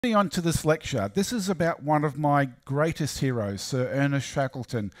Moving on to this lecture, this is about one of my greatest heroes, Sir Ernest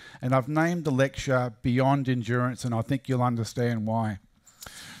Shackleton, and I've named the lecture Beyond Endurance, and I think you'll understand why.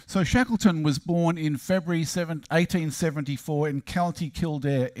 So Shackleton was born in February 1874 in County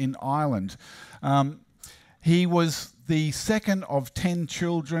Kildare in Ireland. He was the second of 10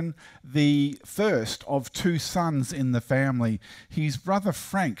 children, the first of 2 sons in the family. His brother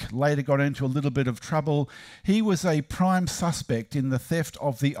Frank later got into a little bit of trouble. He was a prime suspect in the theft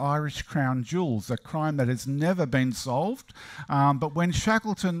of the Irish Crown jewels, a crime that has never been solved. But when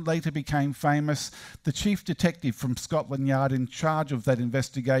Shackleton later became famous, the chief detective from Scotland Yard in charge of that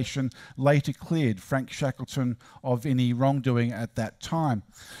investigation later cleared Frank Shackleton of any wrongdoing at that time.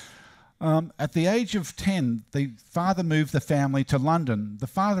 At the age of 10, the father moved the family to London. The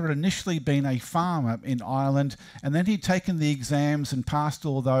father had initially been a farmer in Ireland, and then he'd taken the exams and passed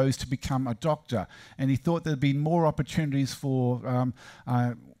all those to become a doctor. And he thought there'd be more opportunities for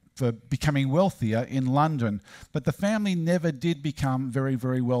becoming wealthier in London. But the family never did become very,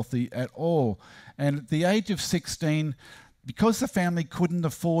 very wealthy at all. And at the age of 16, because the family couldn't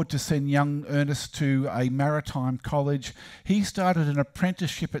afford to send young Ernest to a maritime college, he started an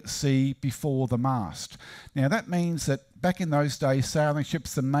apprenticeship at sea before the mast. Now that means that back in those days, sailing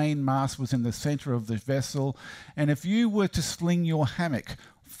ships, the main mast was in the centre of the vessel, and if you were to sling your hammock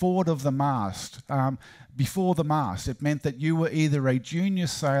forward of the mast, before the mast, it meant that you were either a junior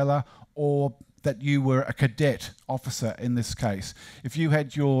sailor or that you were a cadet officer in this case. If you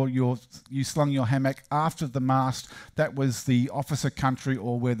had you slung your hammock after the mast, that was the officer country,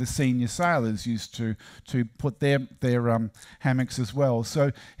 or where the senior sailors used to put their hammocks as well.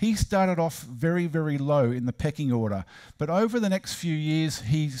 So he started off very, very low in the pecking order. But over the next few years,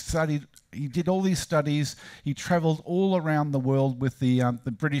 he did all these studies. He travelled all around the world with the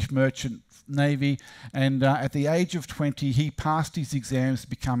British Merchant Navy, and at the age of 20 he passed his exams to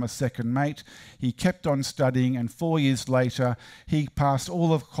become a second mate. He kept on studying, and 4 years later he passed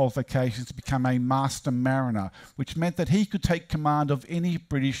all of the qualifications to become a master mariner, which meant that he could take command of any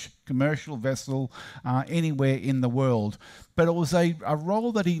British commercial vessel anywhere in the world. But it was a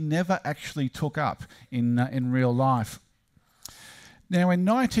role that he never actually took up in real life. Now, in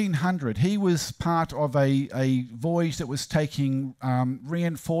 1900, he was part of a voyage that was taking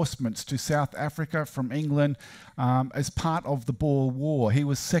reinforcements to South Africa from England as part of the Boer War. He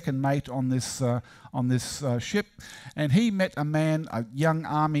was second mate on this ship, and he met a young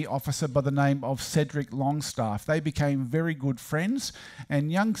army officer by the name of Cedric Longstaff. They became very good friends,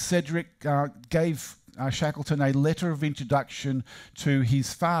 and young Cedric gave Shackleton a letter of introduction to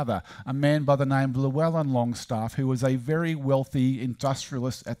his father, a man by the name of Llewellyn Longstaff, who was a very wealthy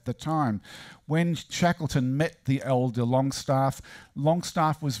industrialist at the time. When Shackleton met the elder Longstaff,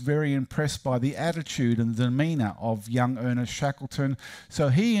 Longstaff was very impressed by the attitude and the demeanour of young Ernest Shackleton, so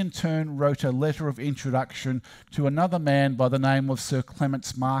he in turn wrote a letter of introduction to another man by the name of Sir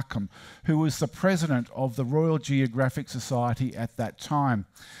Clements Markham, who was the president of the Royal Geographic Society at that time.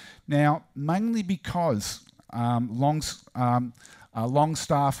 Now, mainly because Longstaff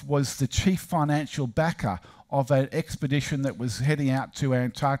was the chief financial backer of an expedition that was heading out to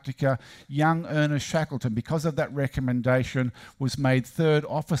Antarctica, young Ernest Shackleton, because of that recommendation, was made third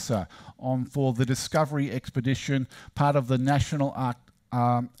officer for the Discovery Expedition, part of the National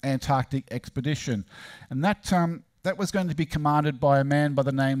Antarctic Expedition. And that was going to be commanded by a man by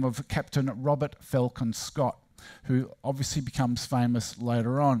the name of Captain Robert Falcon Scott, who obviously becomes famous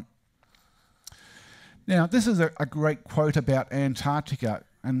later on. Now, this is a great quote about Antarctica,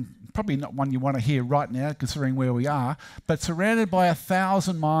 and probably not one you want to hear right now, considering where we are, but surrounded by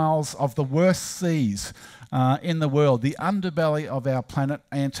 1,000 miles of the worst seas in the world, the underbelly of our planet,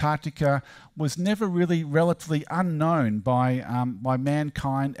 Antarctica, was never really relatively unknown by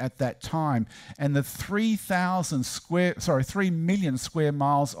mankind at that time. And the 3 million square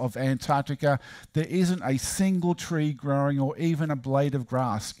miles of Antarctica, there isn't a single tree growing or even a blade of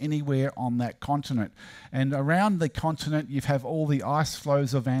grass anywhere on that continent. And around the continent, you have all the ice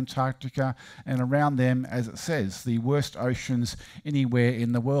flows of Antarctica, and around them, as it says, the worst oceans anywhere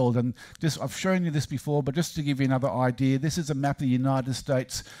in the world. And I've shown you this before, but just to give you another idea, this is a map of the United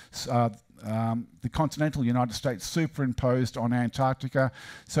States, the continental United States superimposed on Antarctica.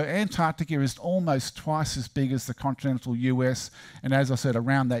 So Antarctica is almost twice as big as the continental US, and as I said,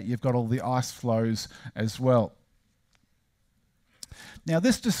 around that you've got all the ice flows as well. Now,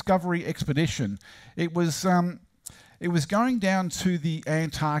 this Discovery expedition, it was It was going down to the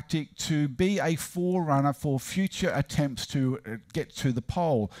Antarctic to be a forerunner for future attempts to get to the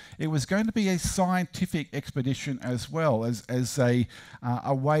pole. It was going to be a scientific expedition as well as a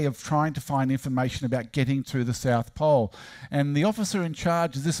way of trying to find information about getting to the South Pole. And the officer in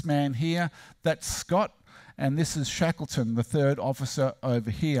charge is this man here, that's Scott, and this is Shackleton, the third officer over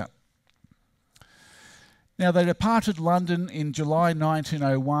here. Now, they departed London in July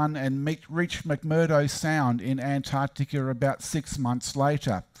 1901 and reached McMurdo Sound in Antarctica about 6 months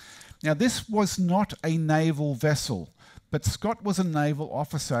later. Now, this was not a naval vessel, but Scott was a naval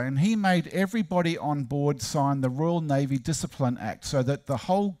officer, and he made everybody on board sign the Royal Navy Discipline Act, so that the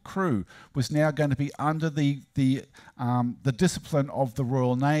whole crew was now going to be under the discipline of the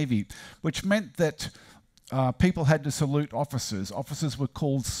Royal Navy, which meant that people had to salute officers. Officers were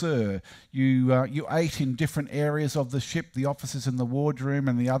called sir. You ate in different areas of the ship, the officers in the wardroom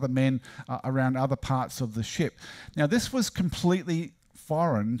and the other men around other parts of the ship. Now, this was completely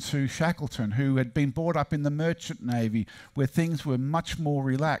foreign to Shackleton, who had been brought up in the merchant navy where things were much more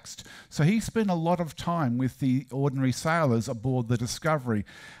relaxed. So he spent a lot of time with the ordinary sailors aboard the Discovery.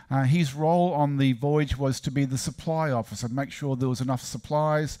 His role on the voyage was to be the supply officer, make sure there was enough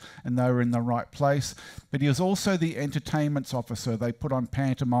supplies and they were in the right place. But he was also the entertainments officer. They put on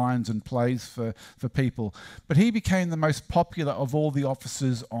pantomimes and plays for people. But he became the most popular of all the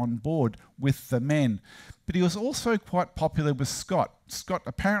officers on board with the men. But he was also quite popular with Scott. Scott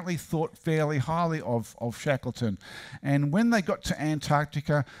apparently thought fairly highly of Shackleton. And when they got to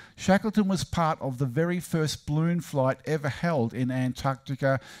Antarctica, Shackleton was part of the very first balloon flight ever held in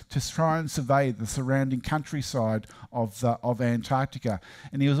Antarctica to try and survey the surrounding countryside of Antarctica.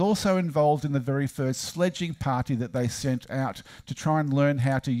 And he was also involved in the very first sledging party that they sent out to try and learn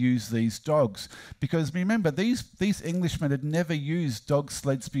how to use these dogs. Because remember, these Englishmen had never used dog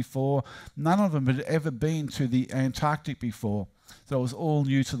sleds before. None of them had ever been to the Antarctic before. So it was all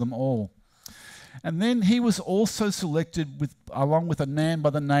new to them all. And then he was also selected along with a man by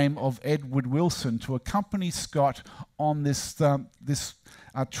the name of Edward Wilson to accompany Scott on this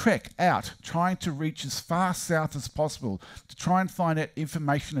trek out, trying to reach as far south as possible to try and find out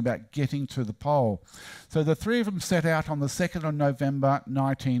information about getting to the pole. So the three of them set out on the 2nd of November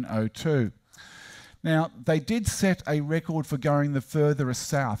 1902. Now, they did set a record for going the furthest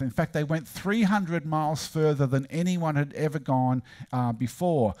south. In fact, they went 300 miles further than anyone had ever gone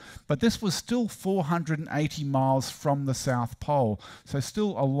before. But this was still 480 miles from the South Pole, so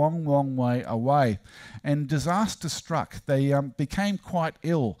still a long, long way away. And disaster struck. They became quite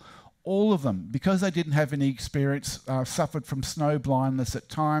ill. All of them, because they didn't have any experience, suffered from snow blindness at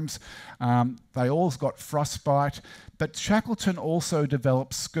times. They all got frostbite. But Shackleton also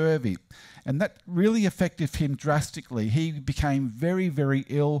developed scurvy. And that really affected him drastically. He became very, very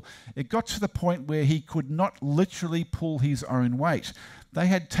ill. It got to the point where he could not literally pull his own weight. They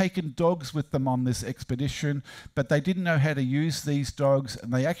had taken dogs with them on this expedition, but they didn't know how to use these dogs,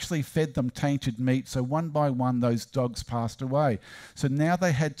 and they actually fed them tainted meat, so one by one those dogs passed away. So now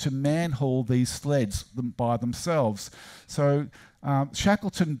they had to man-haul these sleds by themselves. So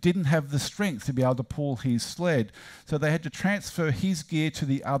Shackleton didn't have the strength to be able to pull his sled, so they had to transfer his gear to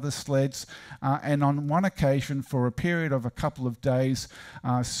the other sleds, and on one occasion, for a period of a couple of days,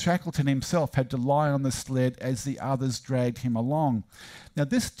 Shackleton himself had to lie on the sled as the others dragged him along. Now,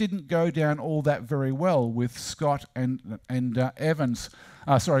 this didn't go down all that very well with Scott and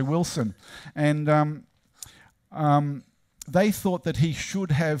Wilson, and they thought that he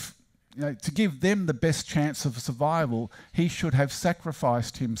should have, to give them the best chance of survival, he should have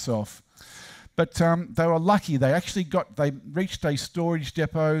sacrificed himself. But they were lucky. They reached a storage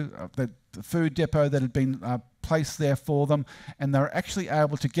depot, the food depot that had been placed there for them, and they were actually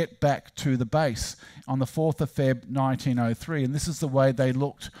able to get back to the base on the 4th of Feb 1903. And this is the way they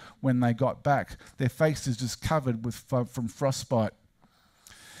looked when they got back. Their faces just covered from frostbite.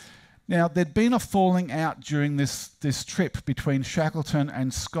 Now, there'd been a falling out during this trip between Shackleton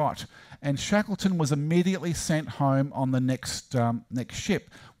and Scott, and Shackleton was immediately sent home on the next ship,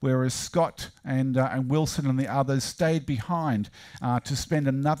 whereas Scott and Wilson and the others stayed behind to spend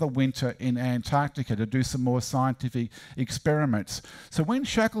another winter in Antarctica to do some more scientific experiments. So when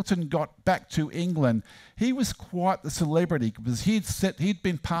Shackleton got back to England, he was quite the celebrity because he'd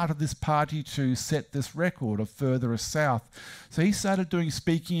been part of this party to set this record of furthest south. So he started doing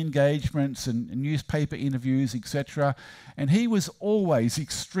speaking engagements and newspaper interviews, etc. And he was always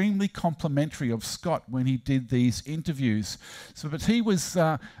extremely complimentary of Scott when he did these interviews. But he was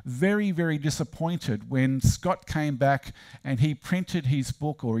very, very disappointed when Scott came back and he printed his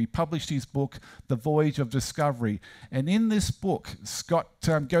book, or he published his book, The Voyage of Discovery. And in this book, Scott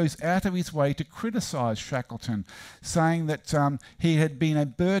goes out of his way to criticise Shackleton, saying that he had been a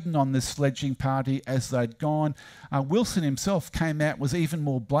burden on this sledging party as they'd gone. Wilson himself came out, was even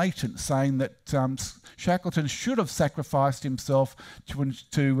more blatant, saying that Shackleton should have sacrificed himself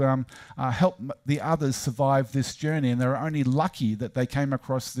to help the others survive this journey, and they were only lucky that they came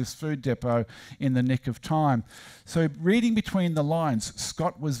across this food depot in the nick of time. So reading between the lines,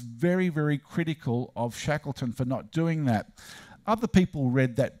 Scott was very, very critical of Shackleton for not doing that. Other people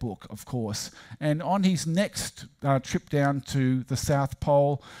read that book, of course, and on his next trip down to the South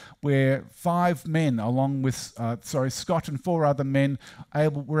Pole, where 5 men, along with Scott and 4 other men,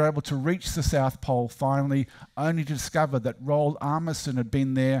 were able to reach the South Pole finally, only to discover that Roald Amundsen had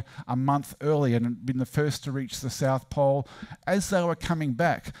been there a month earlier and had been the first to reach the South Pole. As they were coming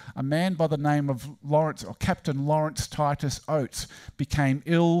back, a man by the name of Captain Lawrence Titus Oates became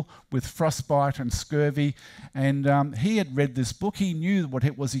ill with frostbite and scurvy, and he had read this book. He knew what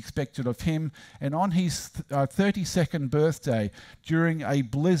it was expected of him, and on his 32nd birthday, during a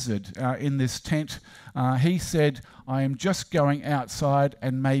blizzard in this tent, he said, "I am just going outside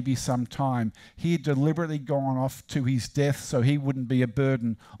and maybe some time." He had deliberately gone off to his death so he wouldn't be a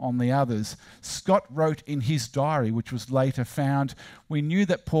burden on the others. Scott wrote in his diary, which was later found, "We knew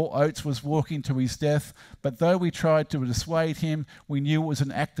that poor Oates was walking to his death, but though we tried to dissuade him, we knew it was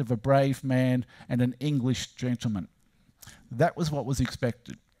an act of a brave man and an English gentleman." That was what was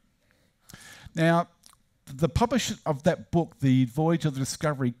expected. Now, the publisher of that book, The Voyage of the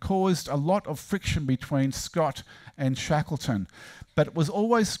Discovery, caused a lot of friction between Scott and Shackleton, but it was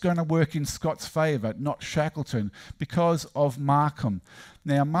always going to work in Scott's favour, not Shackleton, because of Markham.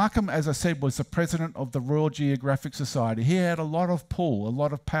 Now, Markham, as I said, was the president of the Royal Geographic Society. He had a lot of pull, a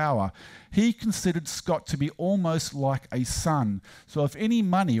lot of power. He considered Scott to be almost like a son. So if any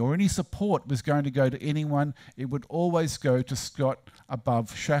money or any support was going to go to anyone, it would always go to Scott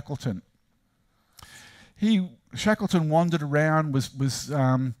above Shackleton. Shackleton wandered around,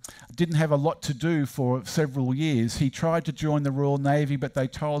 didn't have a lot to do for several years. He tried to join the Royal Navy, but they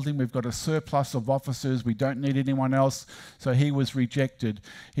told him, "We've got a surplus of officers, we don't need anyone else," so he was rejected.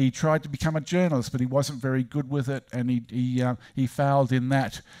 He tried to become a journalist, but he wasn't very good with it, and he failed in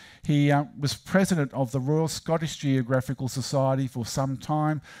that. He was president of the Royal Scottish Geographical Society for some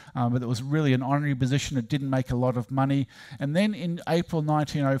time, but it was really an honorary position. It didn't make a lot of money. And then in April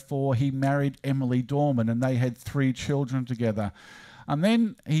 1904, he married Emily Dorman, and they had 3 children together. And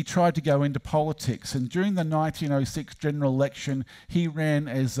then he tried to go into politics, and during the 1906 general election, he ran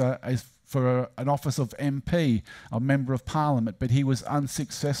for an office of MP, a Member of Parliament, but he was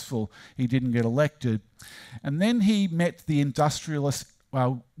unsuccessful. He didn't get elected. And then he met the industrialist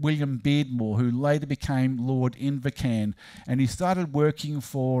William Beardmore, who later became Lord Invercan, and he started working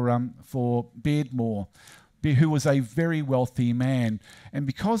for Beardmore, who was a very wealthy man. And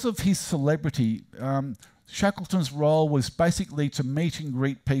because of his celebrity, Shackleton's role was basically to meet and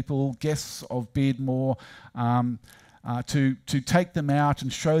greet people, guests of Beardmore, to take them out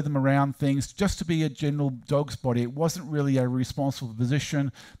and show them around things, just to be a general dog's body. It wasn't really a responsible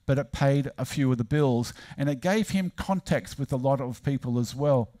position, but it paid a few of the bills, and it gave him contacts with a lot of people as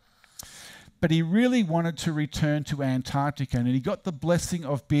well. But he really wanted to return to Antarctica, and he got the blessing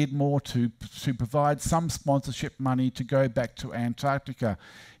of Beardmore to provide some sponsorship money to go back to Antarctica.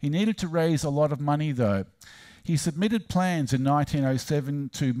 He needed to raise a lot of money, though. He submitted plans in 1907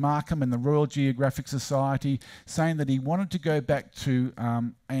 to Markham and the Royal Geographic Society, saying that he wanted to go back to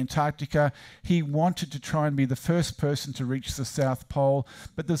Antarctica. He wanted to try and be the first person to reach the South Pole,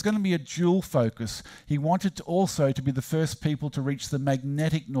 but there's going to be a dual focus. He wanted to also to be the first people to reach the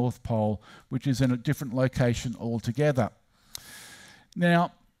magnetic North Pole, which is in a different location altogether.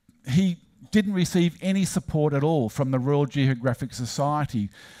 Now, he didn't receive any support at all from the Royal Geographic Society.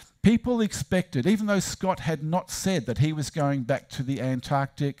 People expected, even though Scott had not said that he was going back to the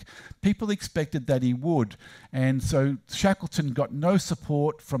Antarctic, people expected that he would. And so Shackleton got no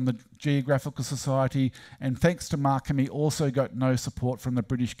support from the Geographical Society, and thanks to Markham, he also got no support from the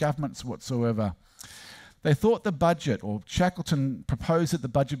British governments whatsoever. They thought the budget, or Shackleton proposed that the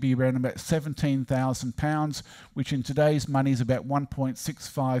budget be around about £17,000, which in today's money is about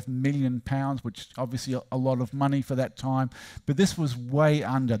 £1.65 million, which is obviously a lot of money for that time. But this was way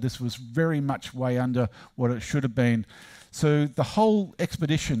under. This was very much way under what it should have been. So the whole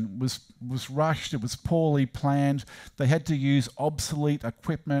expedition was rushed. It was poorly planned. They had to use obsolete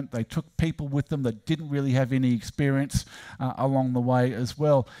equipment. They took people with them that didn't really have any experience along the way as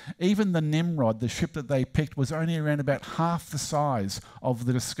well. Even the Nimrod, the ship that they picked, was only around about half the size of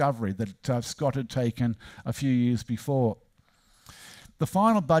the Discovery that Scott had taken a few years before. The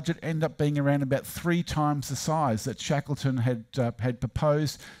final budget ended up being around about 3 times the size that Shackleton had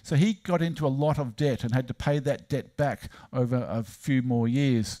proposed. So he got into a lot of debt and had to pay that debt back over a few more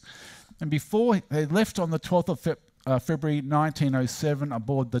years. And before they left on the 12th of February 1907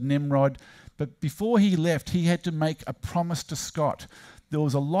 aboard the Nimrod, but before he left, he had to make a promise to Scott. There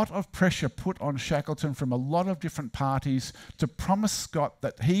was a lot of pressure put on Shackleton from a lot of different parties to promise Scott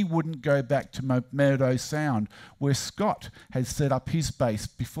that he wouldn't go back to McMurdo Sound, where Scott had set up his base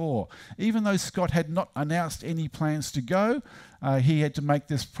before. Even though Scott had not announced any plans to go, he had to make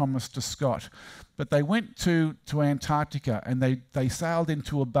this promise to Scott. But they went to Antarctica, and they sailed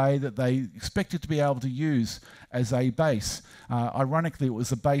into a bay that they expected to be able to use as a base. Ironically,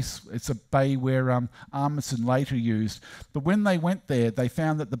 it's a bay where Amundsen later used. But when they went there, they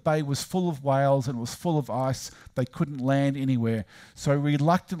found that the bay was full of whales and it was full of ice. They couldn't land anywhere. So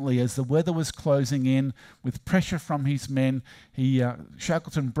reluctantly, as the weather was closing in, with pressure from his men,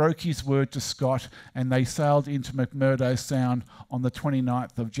 Shackleton broke his word to Scott, and they sailed into McMurdo Sound on the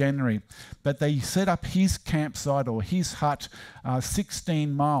 29th of January. But they set up his campsite, or his hut,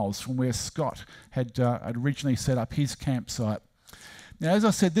 16 miles from where Scott had originally set up his campsite. Now, as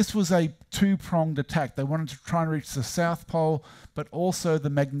I said, this was a two-pronged attack. They wanted to try and reach the South Pole, but also the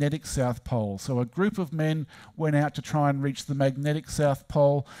magnetic South Pole. So a group of men went out to try and reach the magnetic South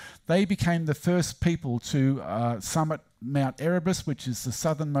Pole. They became the first people to summit Mount Erebus, which is the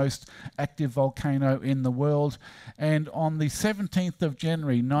southernmost active volcano in the world. And on the 17th of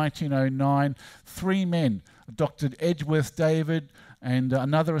January 1909, 3 men, Dr. Edgeworth David, and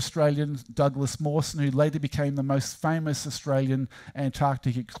another Australian, Douglas Mawson, who later became the most famous Australian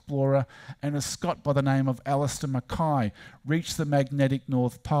Antarctic explorer, and a Scot by the name of Alistair Mackay, reached the magnetic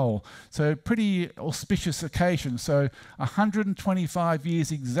North Pole. So a pretty auspicious occasion. So 125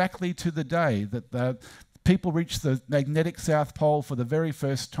 years exactly to the day that the people reached the magnetic South Pole for the very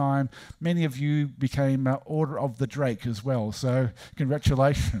first time. Many of you became Order of the Drake as well, so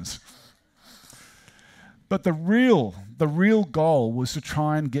congratulations. But the real goal was to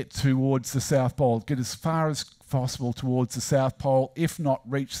try and get towards the South Pole, get as far as possible towards the South Pole, if not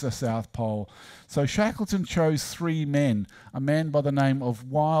reach the South Pole. So Shackleton chose 3 men, a man by the name of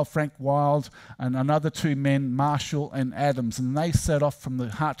Frank Wild, and another 2 men, Marshall and Adams, and they set off from the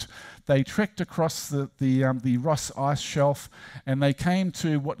hut. They trekked across the Ross Ice Shelf, and they came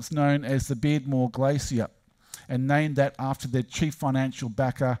to what's known as the Beardmore Glacier, and named that after their chief financial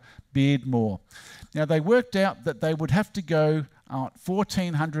backer, Beardmore. Now, they worked out that they would have to go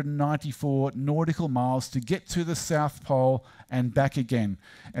 1,494 nautical miles to get to the South Pole and back again.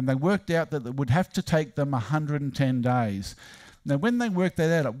 And they worked out that it would have to take them 110 days. Now, when they worked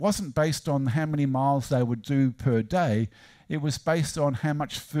that out, it wasn't based on how many miles they would do per day. It was based on how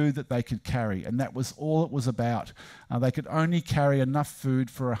much food that they could carry, and that was all it was about. They could only carry enough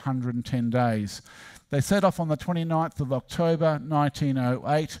food for 110 days. They set off on the 29th of October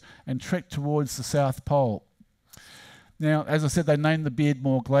 1908 and trekked towards the South Pole. Now, as I said, they named the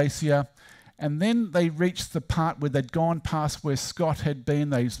Beardmore Glacier, and then they reached the part where they'd gone past where Scott had been.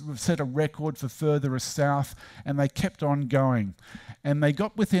 They set a record for further south, and they kept on going. And they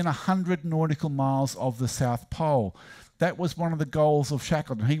got within 100 nautical miles of the South Pole. That was one of the goals of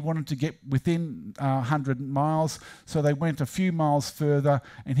Shackleton. He wanted to get within 100 miles, so they went a few miles further,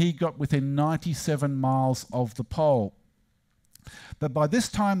 and he got within 97 miles of the pole. But by this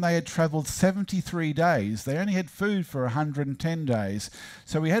time, they had travelled 73 days. They only had food for 110 days.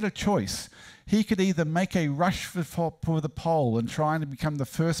 So he had a choice. He could either make a rush for the pole and try and become the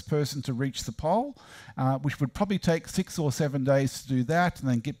first person to reach the pole, which would probably take 6 or 7 days to do that and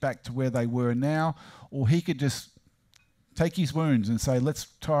then get back to where they were now, or he could just take his wounds and say, let's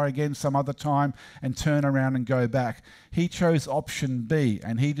try again some other time, and turn around and go back. He chose option B,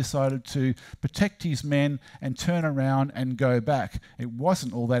 and he decided to protect his men and turn around and go back. It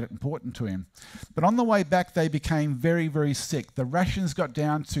wasn't all that important to him. But on the way back, they became very, very sick. The rations got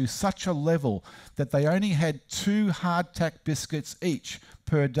down to such a level that they only had 2 hardtack biscuits each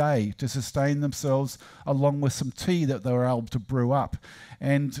per day to sustain themselves, along with some tea that they were able to brew up.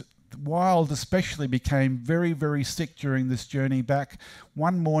 And Wild especially became very, very sick during this journey back.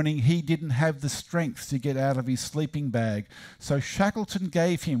 One morning, he didn't have the strength to get out of his sleeping bag, so Shackleton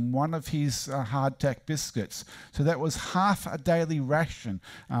gave him one of his hardtack biscuits. So that was half a daily ration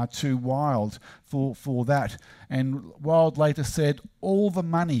to Wild for that. And Wilde later said all the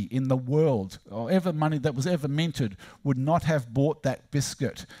money in the world, or ever money that was ever minted, would not have bought that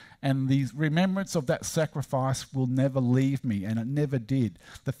biscuit. And the remembrance of that sacrifice will never leave me, and it never did.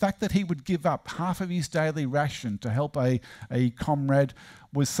 The fact that he would give up half of his daily ration to help a comrade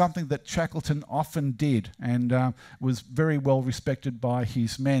was something that Shackleton often did, and was very well respected by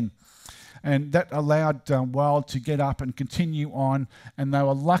his men. And that allowed Wilde to get up and continue on, and they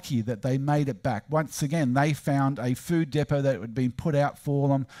were lucky that they made it back. Once again, they found a food depot that had been put out for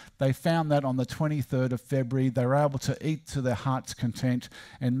them. They found that on the 23rd of February. They were able to eat to their heart's content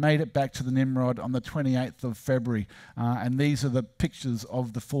and made it back to the Nimrod on the 28th of February. And these are the pictures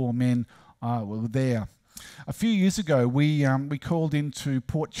of the four men were there. A few years ago, we called into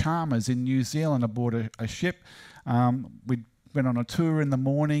Port Chalmers in New Zealand aboard a ship. We went on a tour in the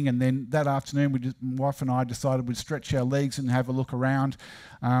morning, and then that afternoon my wife and I decided we'd stretch our legs and have a look around.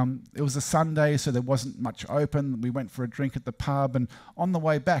 It was a Sunday, so there wasn't much open. We went for a drink at the pub, and on the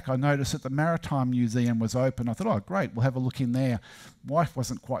way back I noticed that the Maritime Museum was open. I thought, oh great, we'll have a look in there. Wife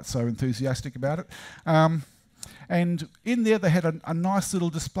wasn't quite so enthusiastic about it. And in there they had a nice little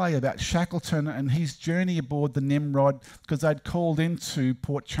display about Shackleton and his journey aboard the Nimrod, because they'd called into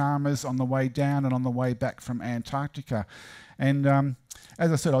Port Chalmers on the way down and on the way back from Antarctica. And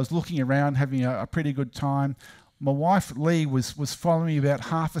as I said, I was looking around, having a pretty good time. My wife, Lee, was following me about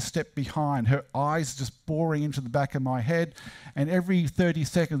half a step behind, her eyes just boring into the back of my head. And every 30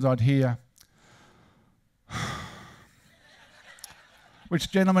 seconds I'd hear, which,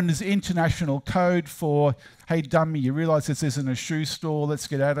 gentlemen, is international code for, hey, dummy, you realise this isn't a shoe store, let's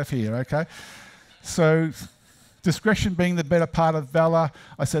get out of here, okay? So, discretion being the better part of valour,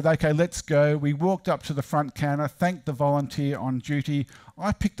 I said, okay, let's go. We walked up to the front counter, thanked the volunteer on duty.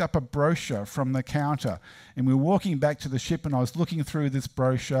 I picked up a brochure from the counter, and we were walking back to the ship, and I was looking through this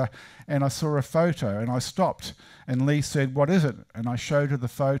brochure, and I saw a photo, and I stopped, and Lee said, what is it? And I showed her the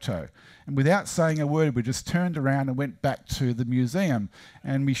photo. And without saying a word, we just turned around and went back to the museum,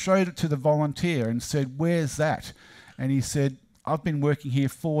 and we showed it to the volunteer and said, where's that? And he said, I've been working here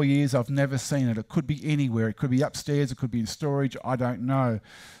 4 years, I've never seen it. It could be anywhere, it could be upstairs, it could be in storage, I don't know.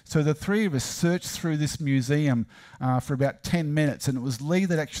 So the three of us searched through this museum for about 10 minutes, and it was Lee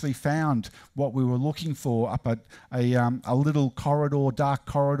that actually found what we were looking for up a little corridor, dark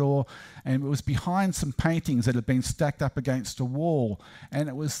corridor, and it was behind some paintings that had been stacked up against a wall, and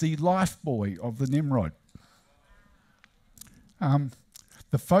it was the life buoy of the Nimrod.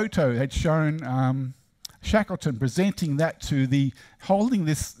 The photo had shown Shackleton presenting that to holding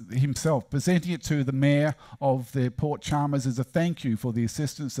this himself, presenting it to the mayor of the Port Chalmers as a thank you for the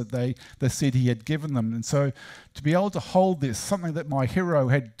assistance that the city had given them. And so to be able to hold this, something that my hero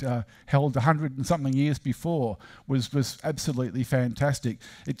had held 100 and something years before, was absolutely fantastic.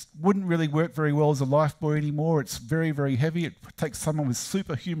 It wouldn't really work very well as a life buoy anymore. It's very, very heavy. It takes someone with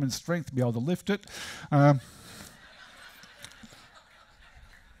superhuman strength to be able to lift it.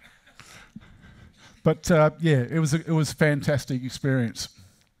 But yeah, it was a fantastic experience.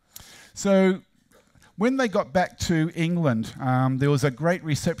 So when they got back to England, there was a great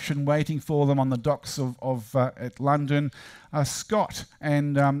reception waiting for them on the docks at London. Scott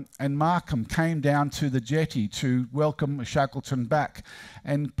and Markham came down to the jetty to welcome Shackleton back,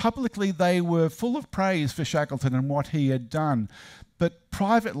 and publicly they were full of praise for Shackleton and what he had done. But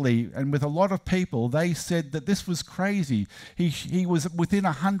privately, and with a lot of people, they said that this was crazy. He was within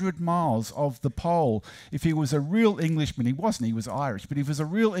 100 miles of the pole. If he was a real Englishman, he wasn't, he was Irish, but if he was a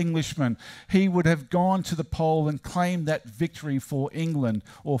real Englishman, he would have gone to the pole and claimed that victory for England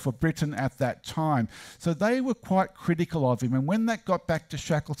or for Britain at that time. So they were quite critical of him, and when that got back to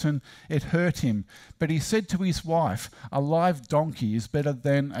Shackleton, it hurt him. But he said to his wife, a live donkey is better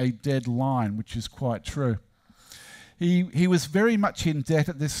than a dead lion, which is quite true. He was very much in debt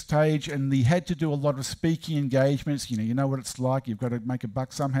at this stage, and he had to do a lot of speaking engagements. You know what it's like, you've got to make a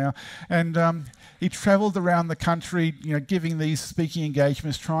buck somehow. And he travelled around the country, giving these speaking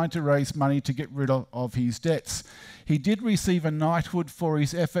engagements, trying to raise money to get rid of his debts. He did receive a knighthood for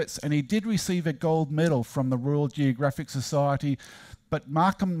his efforts, and he did receive a gold medal from the Royal Geographic Society, but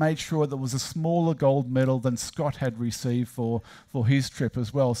Markham made sure there was a smaller gold medal than Scott had received for his trip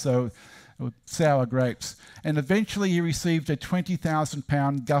as well. So sour grapes. And eventually he received a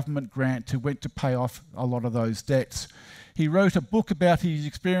 £20,000 government grant to pay off a lot of those debts. He wrote a book about his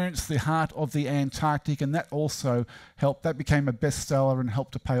experience, The Heart of the Antarctic, and that also helped. That became a bestseller and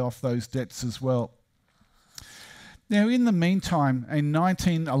helped to pay off those debts as well. Now, in the meantime, in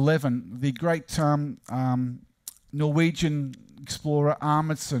 1911, the great Norwegian explorer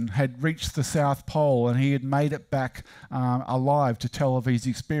Amundsen had reached the South Pole, and he had made it back alive to tell of his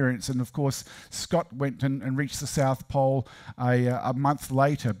experience. And of course, Scott went and reached the South Pole a month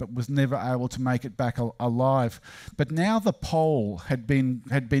later, but was never able to make it back alive. But now the pole had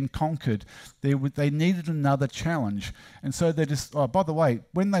been conquered. They needed another challenge, and so they just. Oh, by the way,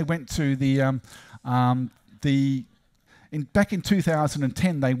 when they went to back in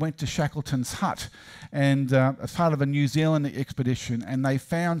 2010, they went to Shackleton's hut, and as part of a New Zealand expedition, and they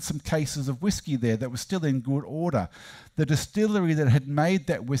found some cases of whiskey there that were still in good order. The distillery that had made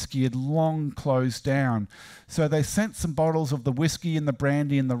that whiskey had long closed down, so they sent some bottles of the whiskey and the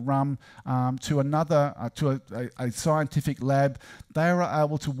brandy and the rum to a scientific lab. They were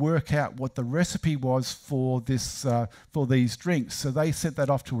able to work out what the recipe was for these drinks. So they sent that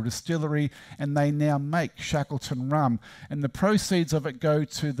off to a distillery, and they now make Shackleton rum. And the proceeds of it go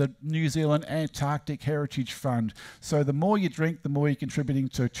to the New Zealand Antarctic Heritage Fund. So the more you drink, the more you're contributing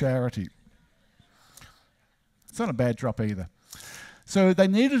to charity. It's not a bad drop either. So they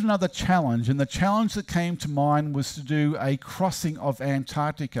needed another challenge, and the challenge that came to mind was to do a crossing of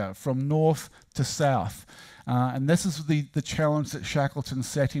Antarctica from north to south. And this is the challenge that Shackleton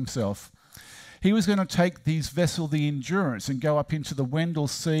set himself. He was going to take his vessel, the Endurance, and go up into the Weddell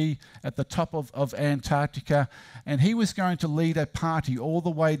Sea at the top of Antarctica, and he was going to lead a party all the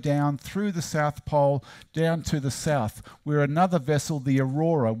way down through the South Pole, down to the south, where another vessel, the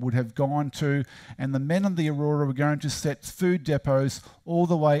Aurora, would have gone to, and the men of the Aurora were going to set food depots all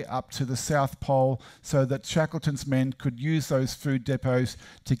the way up to the South Pole so that Shackleton's men could use those food depots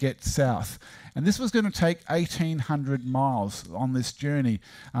to get south. And this was going to take 1,800 miles on this journey.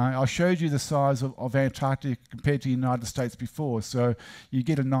 I showed you the size of Antarctica compared to the United States before, so you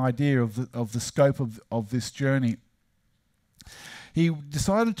get an idea of the scope of this journey. He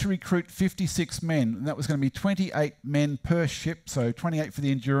decided to recruit 56 men, and that was going to be 28 men per ship, so 28 for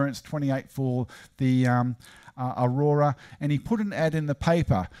the Endurance, 28 for the Aurora, and he put an ad in the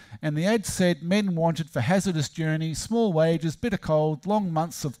paper, and the ad said men wanted for hazardous journeys, small wages, bitter cold, long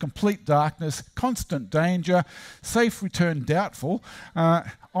months of complete darkness, constant danger, safe return doubtful,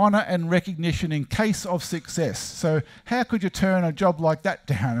 honour and recognition in case of success. So how could you turn a job like that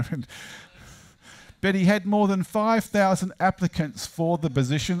down? But he had more than 5,000 applicants for the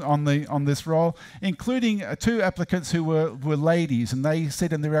position on this role, including 2 applicants who were ladies, and they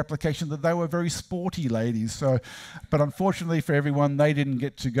said in their application that they were very sporty ladies. So, but unfortunately for everyone, they didn't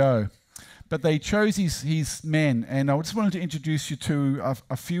get to go. But they chose his men, and I just wanted to introduce you to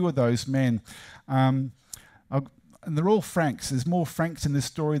a few of those men. And they're all Franks. There's more Franks in this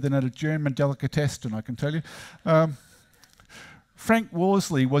story than at a German delicatessen, I can tell you. Frank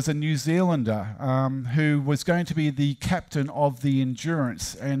Worsley was a New Zealander who was going to be the captain of the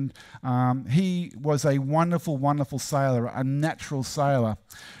Endurance, and he was a wonderful, wonderful sailor, a natural sailor.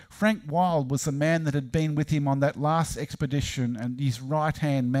 Frank Wild was the man that had been with him on that last expedition, and his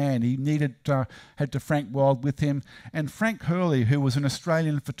right-hand man. He had to Frank Wild with him, and Frank Hurley, who was an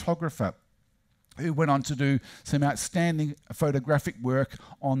Australian photographer, who went on to do some outstanding photographic work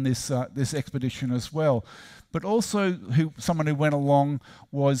on this expedition as well. But also someone who went along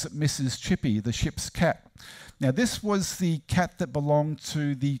was Mrs. Chippy, the ship's cat. Now this was the cat that belonged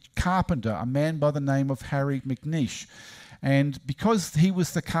to the carpenter, a man by the name of Harry McNeish. And because he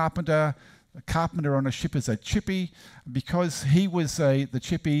was the carpenter on a ship as a Chippy, because he was the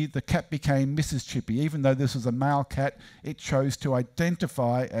Chippy, the cat became Mrs. Chippy. Even though this was a male cat, it chose to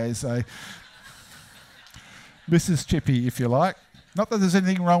identify as a Mrs. Chippy, if you like. Not that there's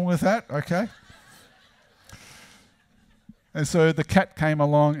anything wrong with that, okay? And so the cat came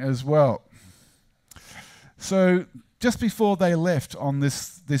along as well. So just before they left on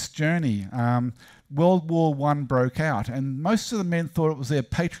this journey, World War I broke out, and most of the men thought it was their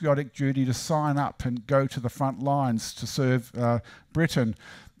patriotic duty to sign up and go to the front lines to serve Britain.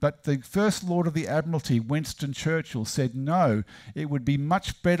 But the First Lord of the Admiralty, Winston Churchill, said no, it would be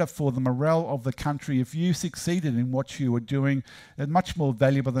much better for the morale of the country if you succeeded in what you were doing, and much more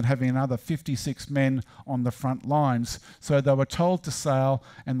valuable than having another 56 men on the front lines. So they were told to sail,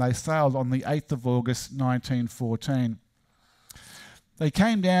 and they sailed on the 8th of August 1914. They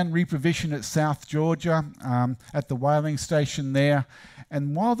came down, reprovisioned at South Georgia, at the whaling station there,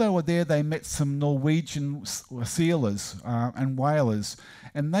 and while they were there, they met some Norwegian sealers and whalers,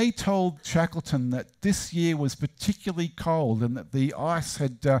 and they told Shackleton that this year was particularly cold and that the ice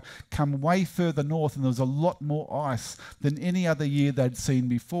had come way further north, and there was a lot more ice than any other year they'd seen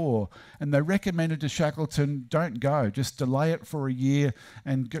before. And they recommended to Shackleton, don't go, just delay it for a year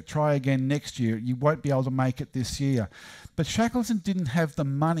and try again next year. You won't be able to make it this year. But Shackleton didn't didn't have the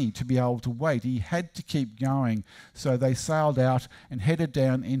money to be able to wait. He had to keep going. So they sailed out and headed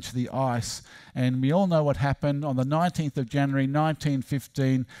down into the ice. And we all know what happened. On the 19th of January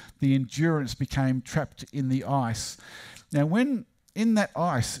 1915, the Endurance became trapped in the ice. Now, when in that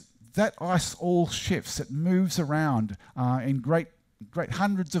ice all shifts. It moves around in great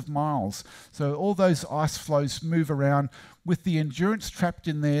hundreds of miles. So all those ice floes move around. With the Endurance trapped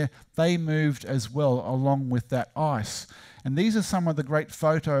in there, they moved as well along with that ice. And these are some of the great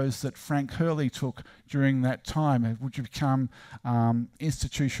photos that Frank Hurley took during that time, which have become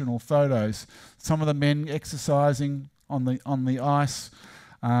institutional photos. Some of the men exercising on the ice.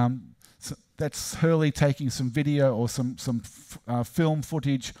 So that's Hurley taking some video or some film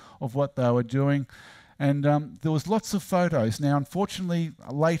footage of what they were doing. And there was lots of photos. Now, unfortunately,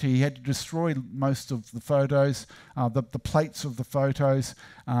 later he had to destroy most of the photos, the plates of the photos,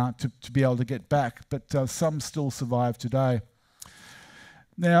 to be able to get back. But some still survive today.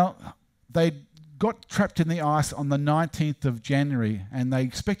 Now, they got trapped in the ice on the 19th of January, and they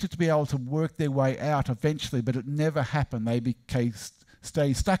expected to be able to work their way out eventually, but it never happened. They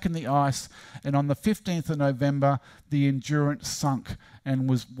stayed stuck in the ice, and on the 15th of November, the Endurance sunk and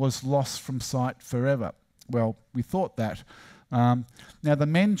was lost from sight forever. Well, we thought that. Now, the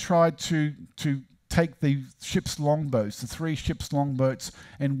men tried to take the ship's longboats, the 3 ships' longboats,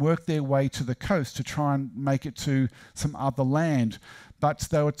 and work their way to the coast to try and make it to some other land. But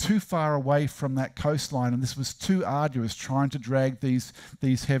they were too far away from that coastline, and this was too arduous trying to drag these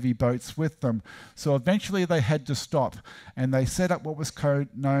heavy boats with them. So eventually they had to stop, and they set up what was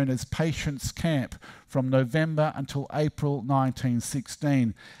known as Patience Camp from November until April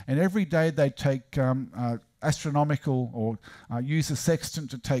 1916. And every day they'd take astronomical or use a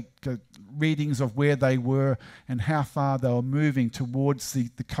sextant to take readings of where they were and how far they were moving towards the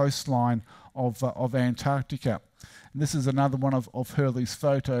coastline of Antarctica. And this is another one of Hurley's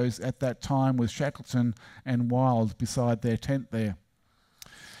photos at that time with Shackleton and Wild beside their tent there.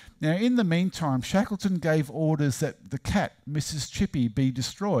 Now, in the meantime, Shackleton gave orders that the cat, Mrs. Chippy, be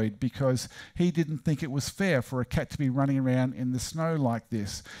destroyed because he didn't think it was fair for a cat to be running around in the snow like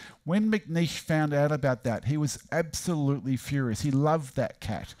this. When McNeish found out about that, he was absolutely furious. He loved that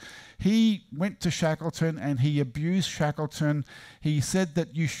cat. He went to Shackleton and he abused Shackleton. He said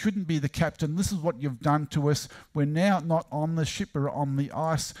that you shouldn't be the captain. This is what you've done to us. We're now not on the ship or on the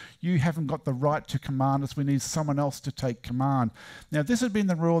ice. You haven't got the right to command us. We need someone else to take command. Now, this had been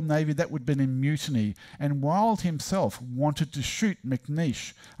the Royal Navy that would have been in mutiny, and Wild himself wanted to shoot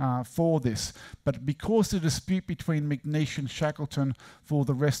McNeish for this, but because of the dispute between McNeish and Shackleton for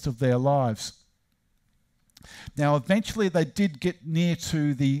the rest of their lives. Now, eventually they did get near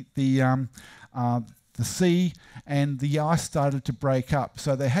to the sea, and the ice started to break up.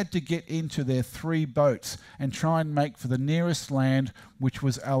 So they had to get into their 3 boats and try and make for the nearest land, which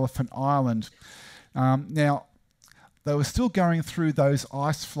was Elephant Island. Now, they were still going through those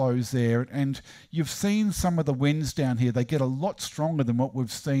ice flows there, and you've seen some of the winds down here. They get a lot stronger than what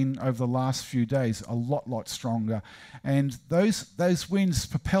we've seen over the last few days, a lot stronger. And those winds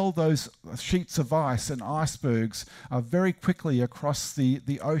propel those sheets of ice and icebergs very quickly across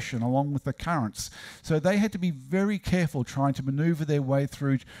the ocean along with the currents. So they had to be very careful trying to maneuver their way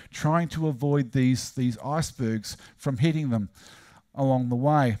through, trying to avoid these icebergs from hitting them along the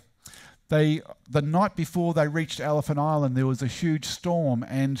way. The night before they reached Elephant Island, there was a huge storm,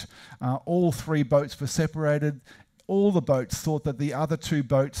 and all 3 boats were separated. All the boats thought that the other 2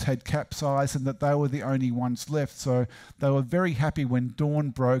 boats had capsized and that they were the only ones left. So they were very happy when dawn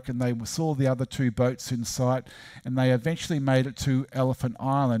broke and they saw the other 2 boats in sight, and they eventually made it to Elephant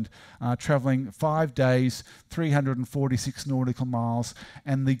Island, travelling 5 days, 346 nautical miles.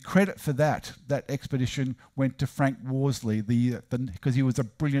 And the credit for that expedition went to Frank Worsley, because he was a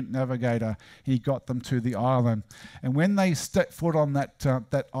brilliant navigator. He got them to the island. And when they stepped foot on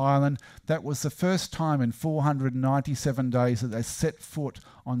that island, that was the first time in 497 days that they set foot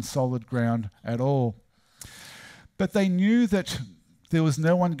on solid ground at all. But they knew that there was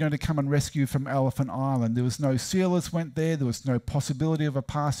no one going to come and rescue from Elephant Island. There was no sealers went there. There was no possibility of a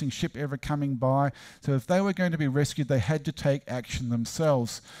passing ship ever coming by. So if they were going to be rescued, they had to take action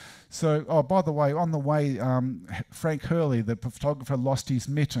themselves. So, oh, by the way, on the way, Frank Hurley, the photographer, lost his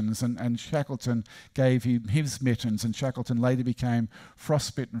mittens, and Shackleton gave him his mittens, and Shackleton later became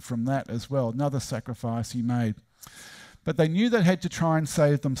frostbitten from that as well. Another sacrifice he made. But they knew they had to try and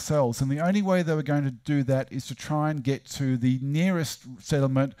save themselves, and the only way they were going to do that is to try and get to the nearest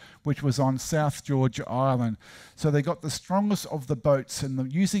settlement, which was on South Georgia Island. So they got the strongest of the boats,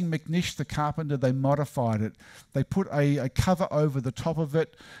 and using McNish the carpenter, they modified it. They put a cover over the top of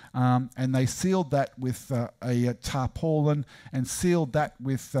it, and they sealed that with a tarpaulin, and sealed that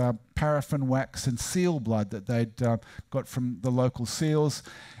with paraffin wax and seal blood that they'd got from the local seals.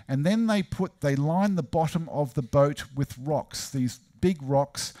 And then they lined the bottom of the boat with rocks, these big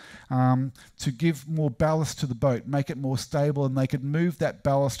rocks, to give more ballast to the boat, make it more stable, and they could move that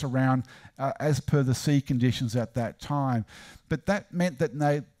ballast around as per the sea conditions at that time. But that meant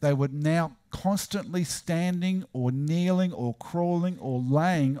that they were now constantly standing or kneeling or crawling or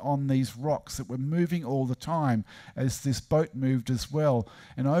laying on these rocks that were moving all the time as this boat moved as well.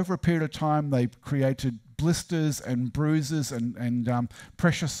 And over a period of time, they created blisters and bruises and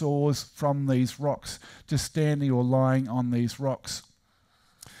pressure sores from these rocks, just standing or lying on these rocks.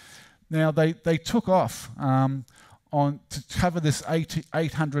 Now they took off to cover this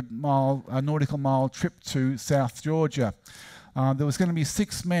 800 nautical mile trip to South Georgia. There was going to be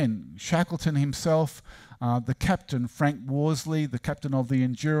 6 men: Shackleton himself, the captain, Frank Worsley, the captain of the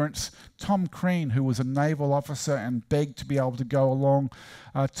Endurance, Tom Crean, who was a naval officer and begged to be able to go along,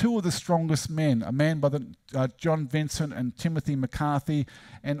 2 of the strongest men, a man by the John Vincent and Timothy McCarthy,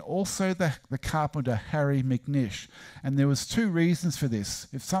 and also the carpenter, Harry McNish. And there was 2 reasons for this.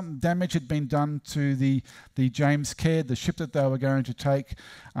 If some damage had been done to the James Caird, the ship that they were going to take,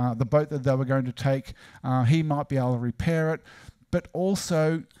 the boat that they were going to take, he might be able to repair it. But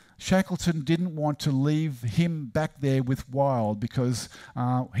also, Shackleton didn't want to leave him back there with Wild, because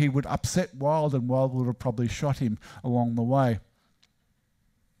he would upset Wild, and Wild would have probably shot him along the way.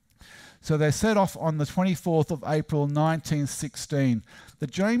 So they set off on the 24th of April 1916. The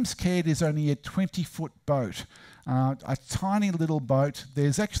James Caird is only a 20-foot boat, a tiny little boat.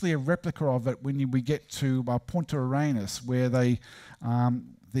 There's actually a replica of it when we get to Punta Arenas, where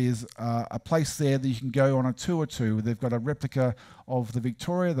there's a place there that you can go on a tour to. They've got a replica of the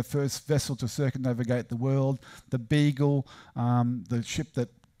Victoria, the first vessel to circumnavigate the world, the Beagle, the ship that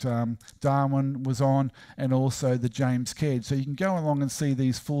Darwin was on, and also the James Caird. So you can go along and see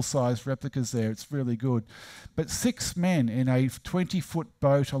these full-size replicas there. It's really good. But 6 men in a 20-foot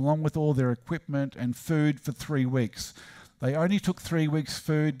boat, along with all their equipment and food, for 3 weeks. They only took 3 weeks'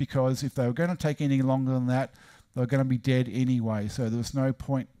 food because if they were going to take any longer than that, they were going to be dead anyway, so there was no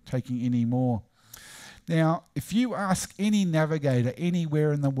point taking any more. Now, if you ask any navigator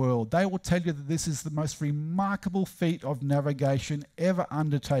anywhere in the world, they will tell you that this is the most remarkable feat of navigation ever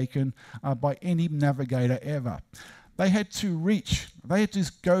undertaken by any navigator ever. They had to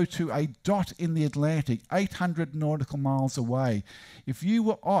go to a dot in the Atlantic, 800 nautical miles away. If you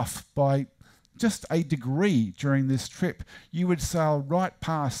were off by just a degree during this trip, you would sail right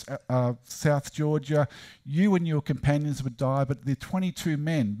past South Georgia. You and your companions would die, but the 22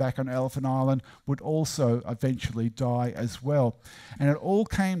 men back on Elephant Island would also eventually die as well. And it all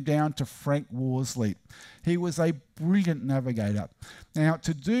came down to Frank Worsley. He was a brilliant navigator. Now,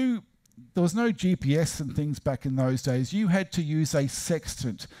 there was no GPS and things back in those days. You had to use a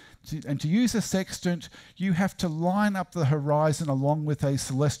sextant. And to use a sextant, you have to line up the horizon along with a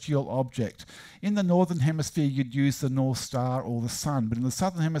celestial object. In the northern hemisphere, you'd use the North Star or the sun, but in the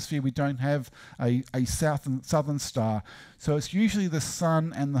southern hemisphere, we don't have a southern star. So it's usually the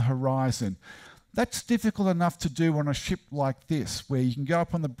sun and the horizon. That's difficult enough to do on a ship like this, where you can go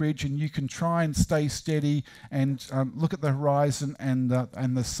up on the bridge and you can try and stay steady and look at the horizon and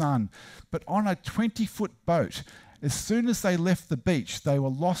the sun. But on a 20-foot boat, as soon as they left the beach, they were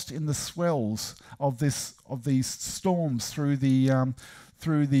lost in the swells of these storms through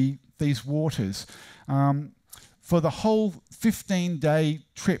these waters. For the whole 15-day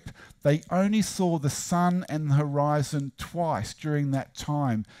trip, they only saw the sun and the horizon twice during that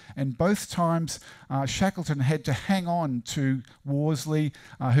time. And both times, Shackleton had to hang on to Worsley,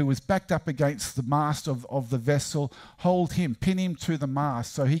 who was backed up against the mast of the vessel, hold him, pin him to the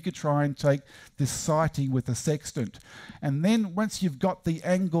mast so he could try and take this sighting with a sextant. And then once you've got the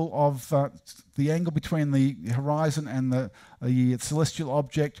angle between the horizon and the celestial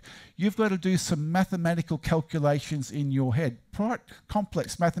object, you've got to do some mathematical calculations in your head, quite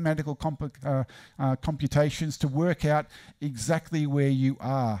complex mathematical computations to work out exactly where you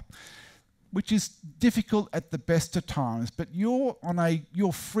are. which is difficult at the best of times, but you're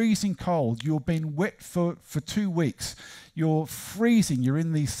freezing cold. You've been wet for 2 weeks. You're freezing. You're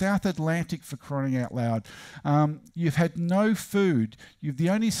in the South Atlantic, for crying out loud. You've had no food. The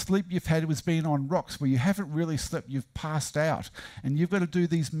only sleep you've had was being on rocks where you haven't really slept. You've passed out. And you've got to do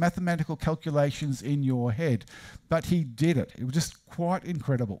these mathematical calculations in your head. But he did it. It was just quite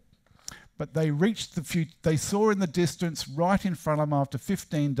incredible. But they reached they saw in the distance, right in front of them after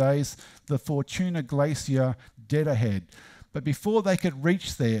 15 days, the Fortuna Glacier dead ahead. But before they could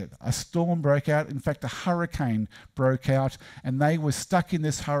reach there, a storm broke out. In fact, a hurricane broke out, and they were stuck in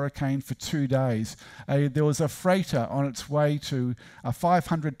this hurricane for 2 days. There was a freighter on its way to a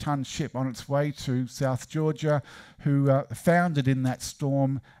 500-ton ship on its way to South Georgia, who foundered in that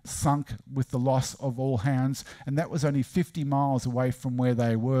storm, sunk with the loss of all hands, and that was only 50 miles away from where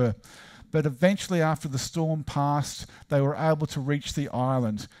they were. But eventually, after the storm passed, they were able to reach the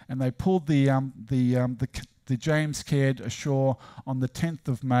island, and they pulled the James Caird ashore on the 10th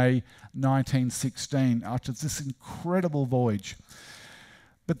of May 1916 after this incredible voyage.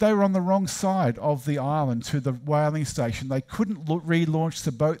 But they were on the wrong side of the island to the whaling station. They couldn't relaunch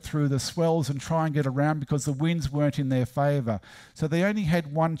the boat through the swells and try and get around because the winds weren't in their favour. So they only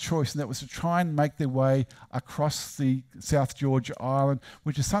had one choice, and that was to try and make their way across the South Georgia island,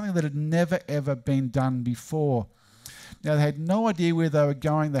 which is something that had never ever been done before. Now, they had no idea where they were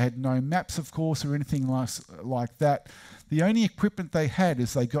going. They had no maps, of course, or anything like that. The only equipment they had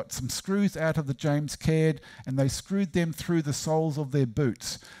is they got some screws out of the James Caird and they screwed them through the soles of their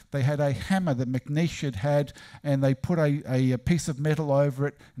boots. They had a hammer that McNeish had, and they put a piece of metal over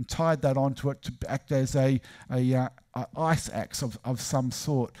it and tied that onto it to act as a ice axe of some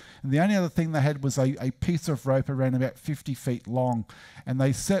sort. And the only other thing they had was a piece of rope around about 50 feet long. And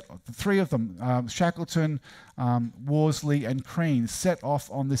they set, the three of them, Shackleton, Worsley and Crean, set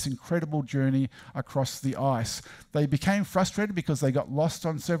off on this incredible journey across the ice. They became frustrated because they got lost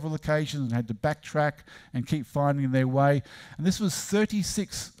on several occasions and had to backtrack and keep finding their way. And this was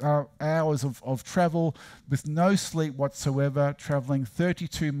 36 hours of travel with no sleep whatsoever, travelling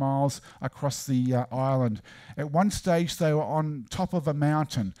 32 miles across the island. At one stage, they were on top of a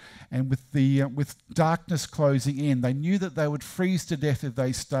mountain, and with darkness closing in, they knew that they would freeze to death if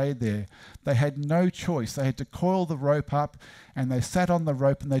they stayed there. They had no choice. They had to coil the rope up, and they sat on the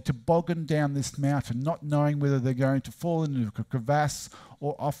rope and they tobogganed down this mountain, not knowing whether they're going to fall into a crevasse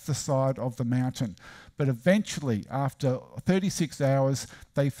or off the side of the mountain. But eventually, after 36 hours,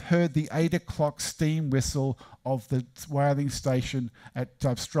 they've heard the 8 o'clock steam whistle of the whaling station at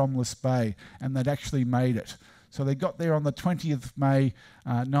Stromless Bay, and they'd actually made it. So they got there on the 20th of May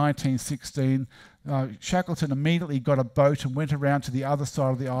 1916. Shackleton immediately got a boat and went around to the other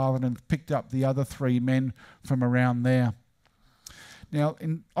side of the island and picked up the other 3 men from around there. Now,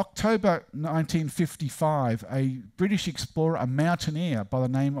 in October 1955, a British explorer, a mountaineer by the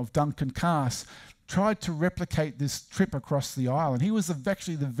name of Duncan Cass, tried to replicate this trip across the island. He was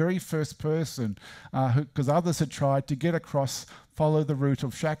actually the very first person, because others had tried, to get across, follow the route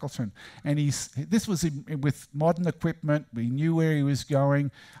of Shackleton. And this was with modern equipment. We knew where he was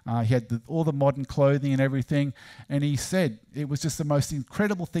going. He had all the modern clothing and everything. And he said it was just the most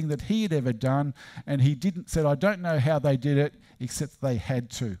incredible thing that he had ever done. And he said, I don't know how they did it, except they had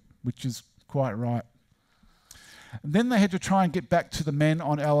to, which is quite right. And then they had to try and get back to the men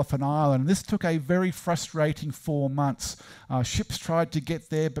on Elephant Island. And this took a very frustrating 4 months. Ships tried to get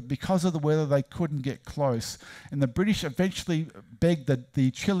there, but because of the weather, they couldn't get close. And the British eventually begged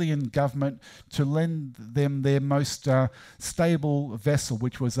the Chilean government to lend them their most stable vessel,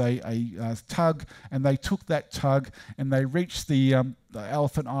 which was a tug. And they took that tug and they reached the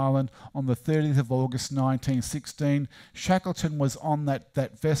Elephant Island on the 30th of August 1916. Shackleton was on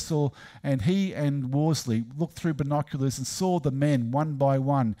that vessel, and he and Worsley looked through binoculars and saw the men one by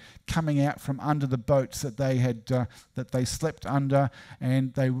one coming out from under the boats that they slept under,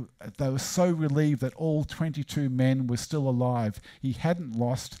 and they were so relieved that all 22 men were still alive. He hadn't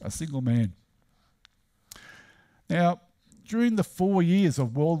lost a single man. Now, during the 4 years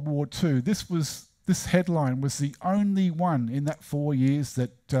of World War II, this headline was the only one in that 4 years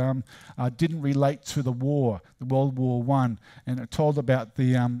that didn't relate to the war, the World War I, and it told about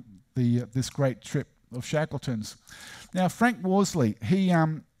this great trip of Shackleton's. Now, Frank Worsley,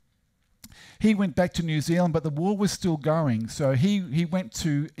 He went back to New Zealand, but the war was still going. So he went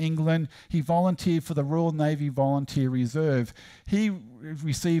to England. He volunteered for the Royal Navy Volunteer Reserve. He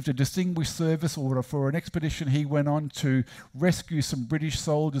received a Distinguished Service Order for an expedition he went on to rescue some British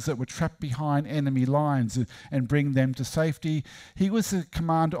soldiers that were trapped behind enemy lines and bring them to safety. He was the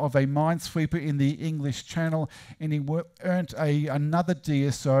commander of a minesweeper in the English Channel, and he earned another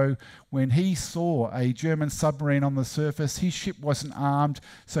DSO when he saw a German submarine on the surface. His ship wasn't armed,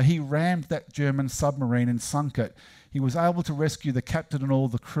 so he rammed that German submarine and sunk it. He was able to rescue the captain and all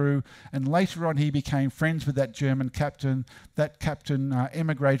the crew, and later on he became friends with that German captain. That captain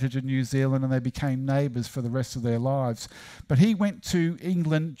emigrated to New Zealand, and they became neighbours for the rest of their lives. But he went to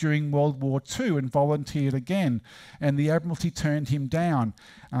England during World War II and volunteered again, and the Admiralty turned him down,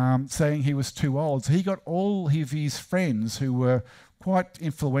 saying he was too old. So he got all of his friends who were quite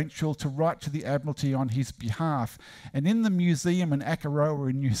influential to write to the Admiralty on his behalf. And in the museum in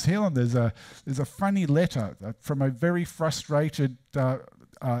Akaroa in New Zealand, there's a funny letter from a very frustrated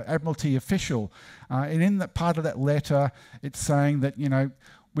Admiralty official. And in that part of that letter, it's saying that, you know,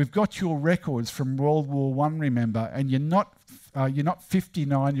 we've got your records from World War I, remember, and you're not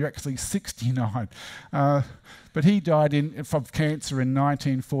 59, you're actually 69. But he died of cancer in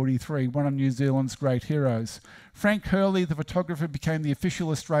 1943, one of New Zealand's great heroes. Frank Hurley, the photographer, became the official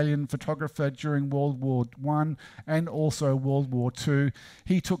Australian photographer during World War I and also World War II.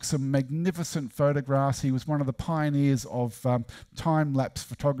 He took some magnificent photographs. He was one of the pioneers of time-lapse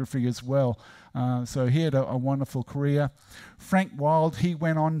photography as well. So he had a wonderful career. Frank Wild, he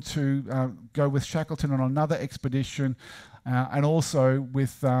went on to go with Shackleton on another expedition, and also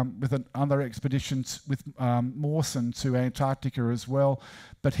with other expeditions with Mawson to Antarctica as well.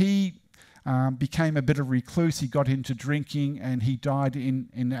 But he became a bit of a recluse. He got into drinking, and he died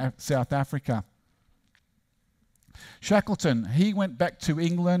in South Africa. Shackleton, he went back to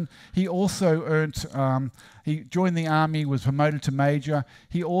England. He also earned, he joined the army, was promoted to major.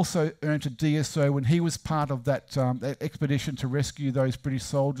 He also earned a DSO when he was part of that expedition to rescue those British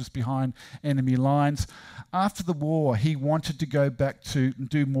soldiers behind enemy lines. After the war, he wanted to go back to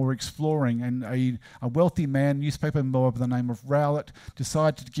do more exploring, and a wealthy man, newspaper boy by the name of Rowlett,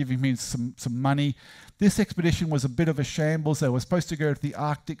 decided to give him some money. This expedition was a bit of a shambles. They were supposed to go to the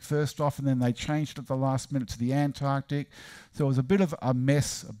Arctic first off, and then they changed at the last minute to the Antarctic. So it was a bit of a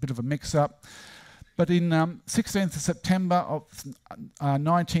mess, a bit of a mix-up. But in 16th of September of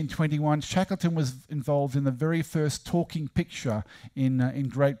 1921, Shackleton was involved in the very first talking picture in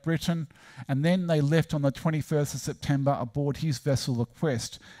Great Britain, and then they left on the 21st of September aboard his vessel, the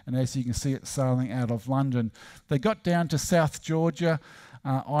Quest, and as you can see, it's sailing out of London. They got down to South Georgia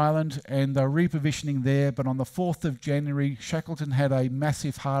Island, and they're repositioning there, but on the 4th of January, Shackleton had a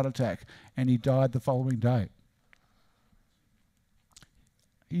massive heart attack, and he died the following day.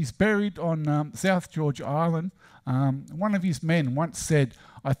 He's buried on South Georgia Island. One of his men once said,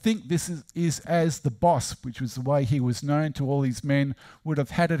 "I think this is as the boss," which was the way he was known to all his men, would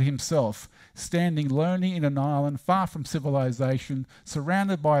have had it himself, standing lonely in an island far from civilization,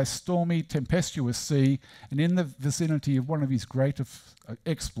 surrounded by a stormy, tempestuous sea, and in the vicinity of one of his greatest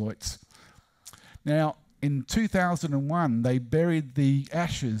exploits. Now, in 2001, they buried the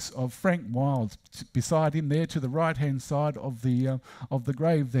ashes of Frank Wild beside him there to the right-hand side of the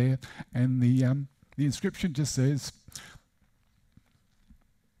grave there, and the inscription just says,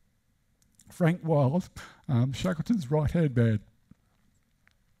 "Frank Wild, Shackleton's right-hand man."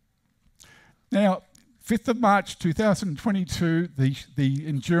 Now, 5th of March 2022, the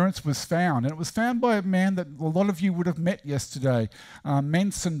Endurance was found, and it was found by a man that a lot of you would have met yesterday,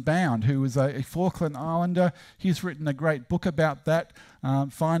 Menson Bound, who was a Falkland Islander. He's written a great book about that,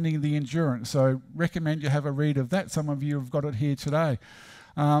 Finding the Endurance, so recommend you have a read of that. Some of you have got it here today.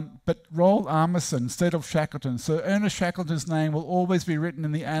 But Roald Amundsen instead of Shackleton. Sir Ernest Shackleton's name will always be written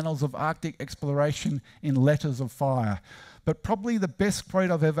in the annals of Arctic exploration in letters of fire. But probably the best quote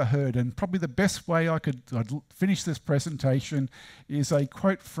I've ever heard, and probably the best way I'd finish this presentation, is a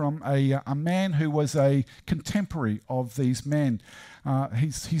quote from a man who was a contemporary of these men.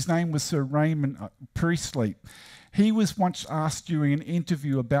 His name was Sir Raymond Priestley. He was once asked during an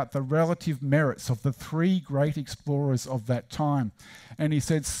interview about the relative merits of the three great explorers of that time. And he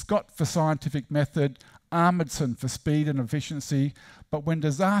said, Scott for scientific method, Amundsen for speed and efficiency, but when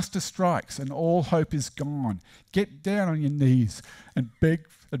disaster strikes and all hope is gone, get down on your knees and beg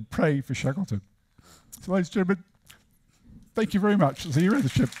and pray for Shackleton. So, ladies and gentlemen, thank you very much. See you around the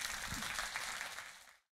ship.